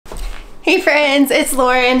Hey friends, it's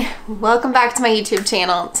Lauren. Welcome back to my YouTube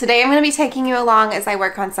channel. Today I'm going to be taking you along as I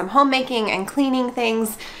work on some homemaking and cleaning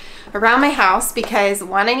things around my house because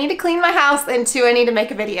one, I need to clean my house, and two, I need to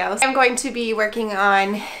make a video. I'm going to be working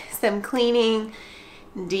on some cleaning,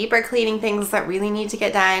 deeper cleaning things that really need to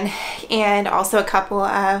get done, and also a couple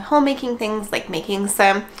of homemaking things like making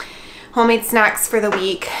some homemade snacks for the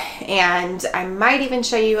week, and I might even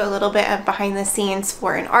show you a little bit of behind the scenes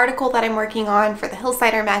for an article that I'm working on for the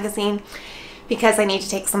Homesteader magazine because I need to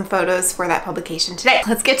take some photos for that publication today.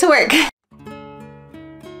 Let's get to work.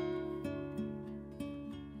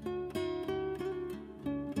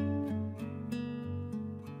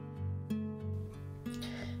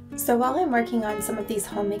 So while I'm working on some of these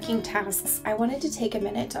homemaking tasks, I wanted to take a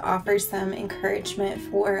minute to offer some encouragement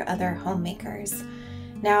for other homemakers.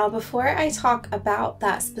 Now, before I talk about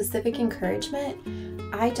that specific encouragement,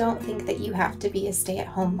 I don't think that you have to be a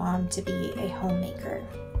stay-at-home mom to be a homemaker.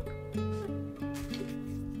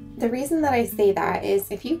 The reason that I say that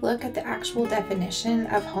is if you look at the actual definition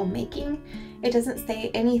of homemaking, it doesn't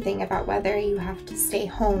say anything about whether you have to stay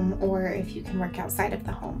home or if you can work outside of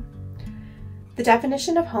the home. The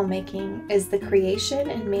definition of homemaking is the creation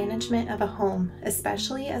and management of a home,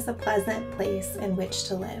 especially as a pleasant place in which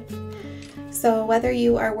to live. So whether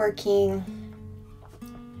you are working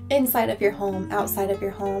inside of your home, outside of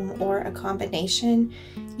your home, or a combination,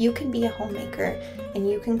 you can be a homemaker and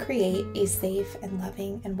you can create a safe and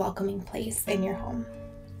loving and welcoming place in your home.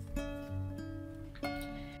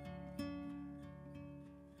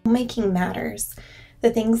 Homemaking matters.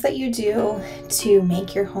 The things that you do to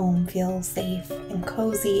make your home feel safe and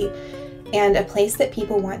cozy and a place that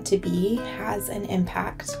people want to be has an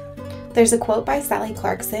impact. There's a quote by Sally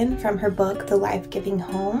Clarkson from her book, The Life-Giving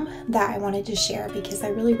Home, that I wanted to share because I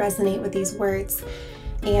really resonate with these words,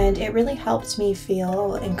 and it really helped me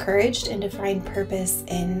feel encouraged and to find purpose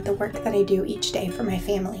in the work that I do each day for my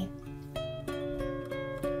family.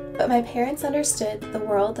 But my parents understood the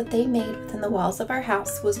world that they made within the walls of our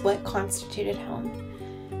house was what constituted home.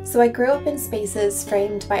 So I grew up in spaces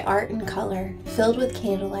framed by art and color, filled with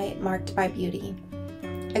candlelight marked by beauty.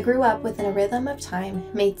 I grew up within a rhythm of time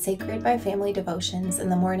made sacred by family devotions in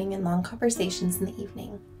the morning and long conversations in the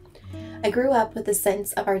evening. I grew up with the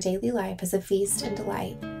sense of our daily life as a feast and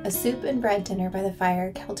delight, a soup and bread dinner by the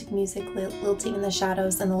fire, Celtic music lilting in the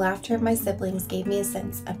shadows, and the laughter of my siblings gave me a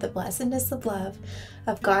sense of the blessedness of love,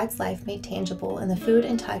 of God's life made tangible in the food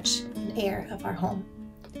and touch and air of our home.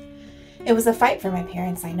 It was a fight for my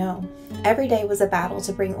parents, I know. Every day was a battle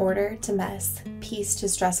to bring order to mess, peace to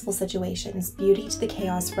stressful situations, beauty to the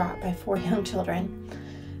chaos wrought by 4 young children.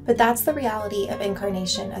 But that's the reality of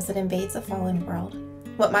incarnation as it invades a fallen world.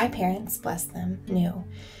 What my parents, bless them, knew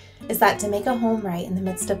is that to make a home right in the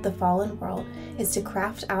midst of the fallen world is to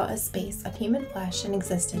craft out a space of human flesh and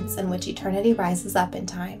existence in which eternity rises up in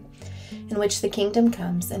time, in which the kingdom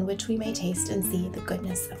comes, in which we may taste and see the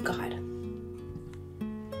goodness of God.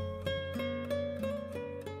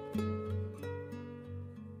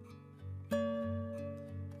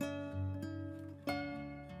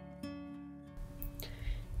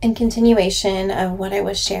 In continuation of what I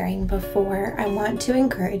was sharing before, I want to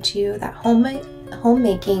encourage you that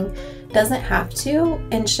homemaking doesn't have to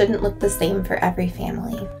and shouldn't look the same for every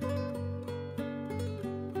family.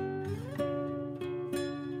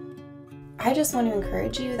 I just want to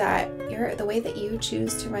encourage you that the way that you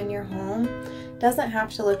choose to run your home doesn't have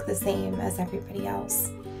to look the same as everybody else.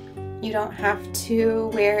 You don't have to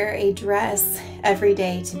wear a dress every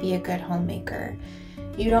day to be a good homemaker.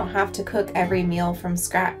 You don't have to cook every meal from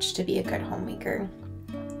scratch to be a good homemaker.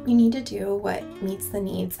 You need to do what meets the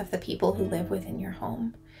needs of the people who live within your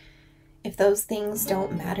home. If those things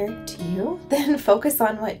don't matter to you, then focus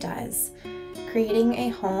on what does. Creating a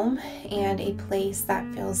home and a place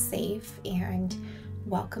that feels safe and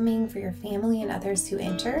welcoming for your family and others who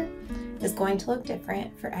enter is going to look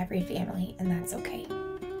different for every family, and that's okay.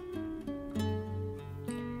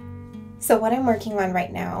 So what I'm working on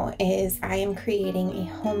right now is I am creating a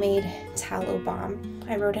homemade tallow balm.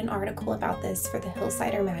 I wrote an article about this for the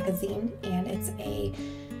Homesteader magazine, and it's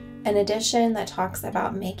an edition that talks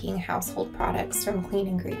about making household products from clean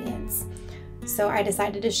ingredients. So I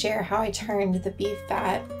decided to share how I turned the beef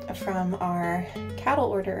fat from our cattle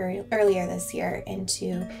order earlier this year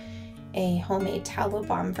into a homemade tallow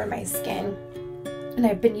balm for my skin. And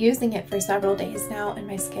I've been using it for several days now, and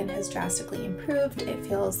my skin has drastically improved. It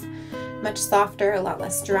feels much softer, a lot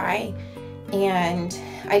less dry, and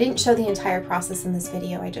I didn't show the entire process in this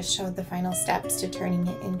video. I just showed the final steps to turning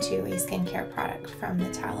it into a skincare product from the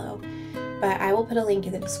tallow. But I will put a link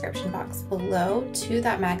in the description box below to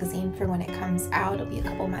that magazine for when it comes out. It'll be a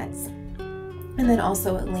couple months. and then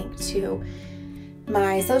also a link to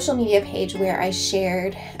my social media page where I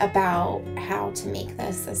shared about how to make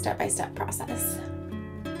this a step-by-step process.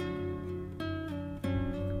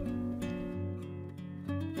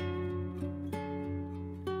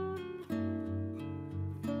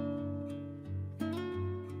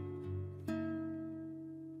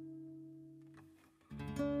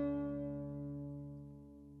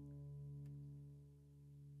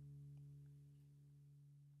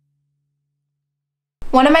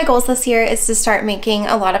 One of my goals this year is to start making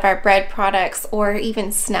a lot of our bread products or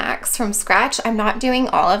even snacks from scratch. I'm not doing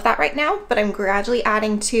all of that right now, but I'm gradually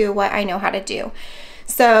adding to what I know how to do.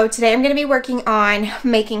 So today I'm going to be working on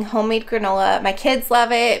making homemade granola. My kids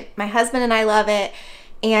love it, my husband and I love it,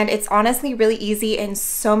 and it's honestly really easy and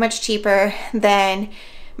so much cheaper than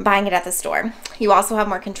buying it at the store. You also have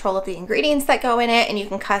more control of the ingredients that go in it, and you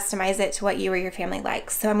can customize it to what you or your family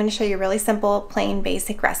likes. So I'm going to show you a really simple, plain,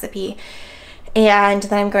 basic recipe. And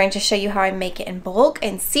then I'm going to show you how I make it in bulk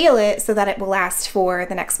and seal it so that it will last for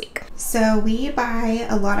the next week. So we buy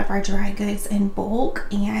a lot of our dry goods in bulk,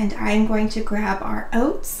 and I'm going to grab our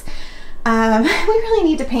oats. We really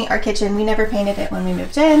need to paint our kitchen. We never painted it when we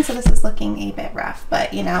moved in, so this is looking a bit rough,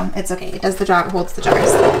 but you know, it's okay. It does the job, it holds the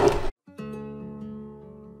jars.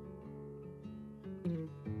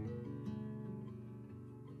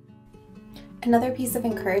 Another piece of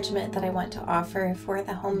encouragement that I want to offer for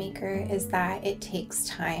the homemaker is that it takes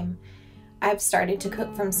time. I've started to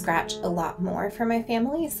cook from scratch a lot more for my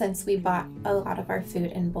family since we bought a lot of our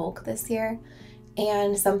food in bulk this year.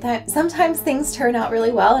 And sometimes things turn out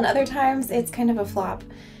really well, and other times it's kind of a flop.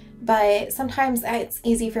 But sometimes it's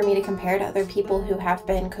easy for me to compare to other people who have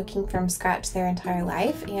been cooking from scratch their entire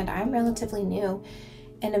life, and I'm relatively new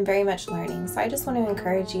and I'm very much learning. So I just want to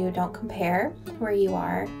encourage you, don't compare where you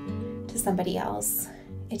are to somebody else.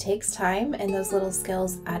 It takes time, and those little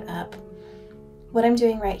skills add up. What I'm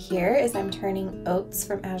doing right here is I'm turning oats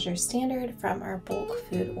from Azure Standard from our bulk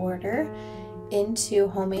food order into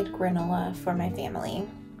homemade granola for my family.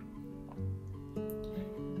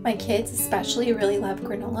 My kids especially really love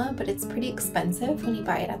granola, but it's pretty expensive when you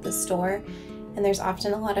buy it at the store, and there's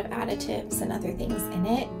often a lot of additives and other things in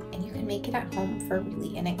it, and you can make it at home for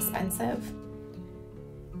really inexpensive.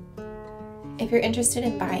 If you're interested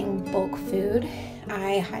in buying bulk food,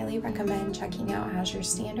 I highly recommend checking out Azure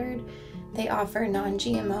Standard. They offer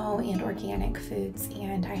non-GMO and organic foods,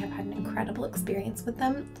 and I have had an incredible experience with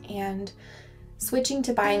them, and switching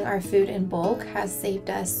to buying our food in bulk has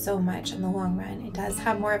saved us so much in the long run. It does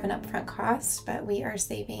have more of an upfront cost, but we are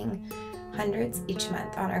saving hundreds each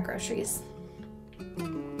month on our groceries.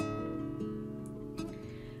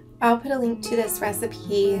 I'll put a link to this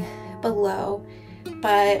recipe below.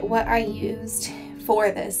 But what I used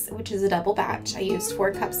for this, which is a double batch, I used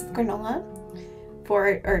 4 cups of granola,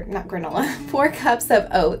 4 cups of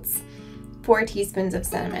oats, 4 teaspoons of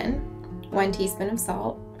cinnamon, 1 teaspoon of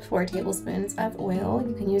salt, 4 tablespoons of oil.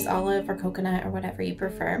 You can use olive or coconut or whatever you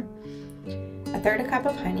prefer, 1/3 cup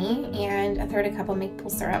of honey, and 1/3 cup of maple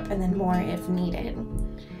syrup, and then more if needed.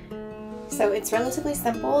 So it's relatively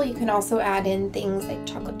simple. You can also add in things like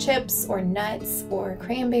chocolate chips or nuts or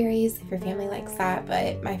cranberries if your family likes that,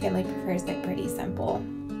 but my family prefers it pretty simple.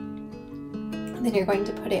 And then you're going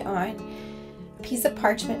to put it on a piece of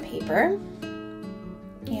parchment paper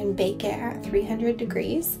and bake it at 300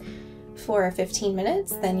 degrees for 15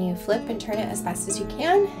 minutes. Then you flip and turn it as fast as you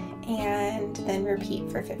can, and then repeat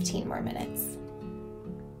for 15 more minutes.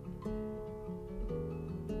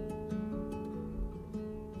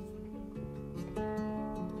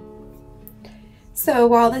 So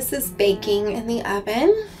while this is baking in the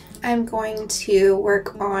oven, I'm going to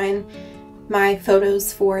work on my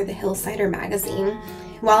photos for the Hillsider magazine.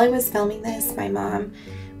 While I was filming this, my mom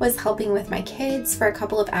was helping with my kids for a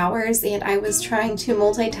couple of hours, and I was trying to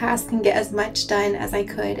multitask and get as much done as I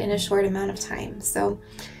could in a short amount of time. So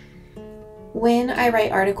when I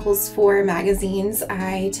write articles for magazines,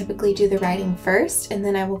 I typically do the writing first, and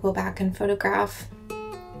then I will go back and photograph.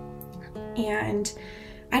 And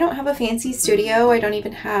I don't have a fancy studio. I don't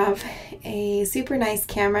even have a super nice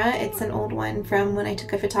camera. It's an old one from when I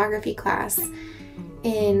took a photography class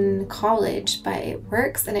in college, but it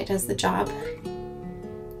works and it does the job.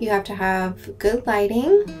 You have to have good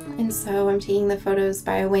lighting, and so I'm taking the photos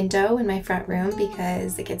by a window in my front room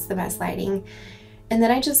because it gets the best lighting. And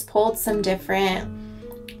then I just pulled some different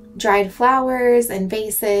dried flowers and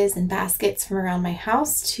vases and baskets from around my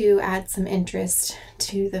house to add some interest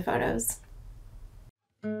to the photos.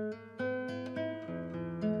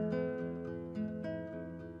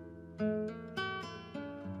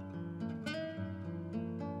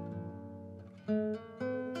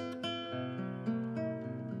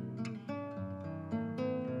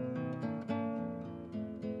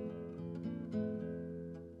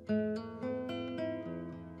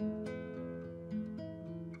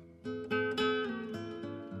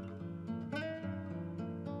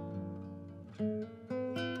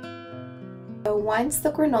 So once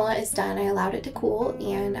the granola is done, I allowed it to cool,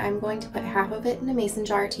 and I'm going to put half of it in a mason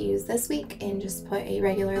jar to use this week and just put a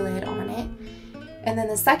regular lid on it. And then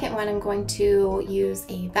the second one, I'm going to use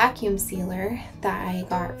a vacuum sealer that I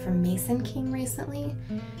got from Mason King recently.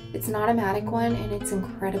 It's an automatic one and it's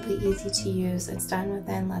incredibly easy to use. It's done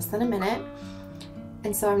within less than a minute.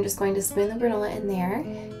 And so I'm just going to spoon the granola in there.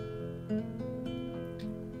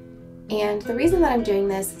 And the reason that I'm doing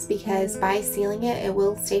this is because by sealing it, it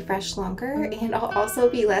will stay fresh longer, and I'll also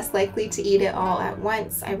be less likely to eat it all at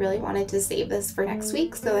once. I really wanted to save this for next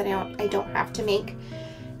week so that I don't have to make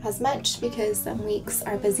as much, because some weeks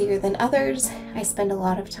are busier than others. I spend a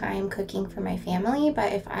lot of time cooking for my family,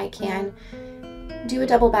 but if I can do a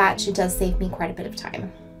double batch, it does save me quite a bit of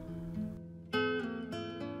time.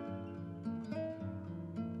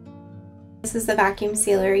 This is the vacuum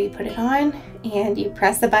sealer. You put it on and you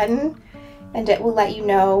press the button and it will let you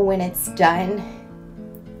know when it's done.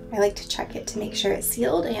 I like to check it to make sure it's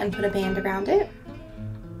sealed and put a band around it.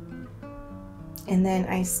 And then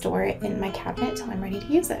I store it in my cabinet till I'm ready to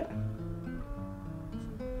use it.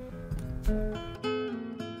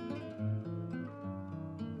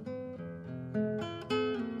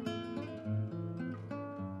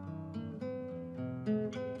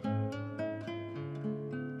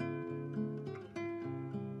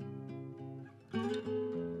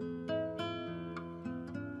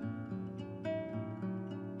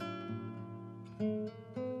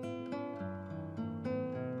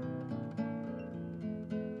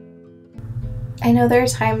 I know there are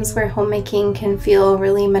times where homemaking can feel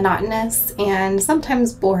really monotonous and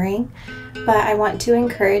sometimes boring, but I want to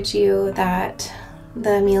encourage you that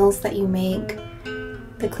the meals that you make,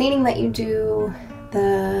 the cleaning that you do,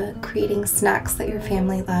 the creating snacks that your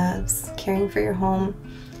family loves, caring for your home,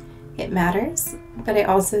 it matters. But I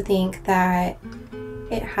also think that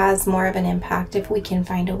it has more of an impact if we can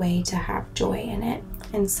find a way to have joy in it.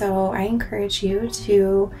 And so I encourage you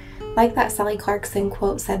to, like that Sally Clarkson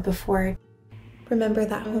quote said before, remember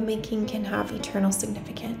that homemaking can have eternal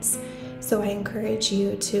significance. So I encourage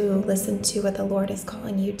you to listen to what the Lord is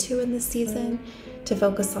calling you to in this season, to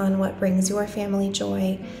focus on what brings your family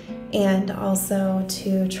joy, and also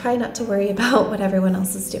to try not to worry about what everyone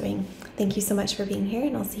else is doing. Thank you so much for being here,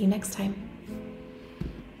 and I'll see you next time.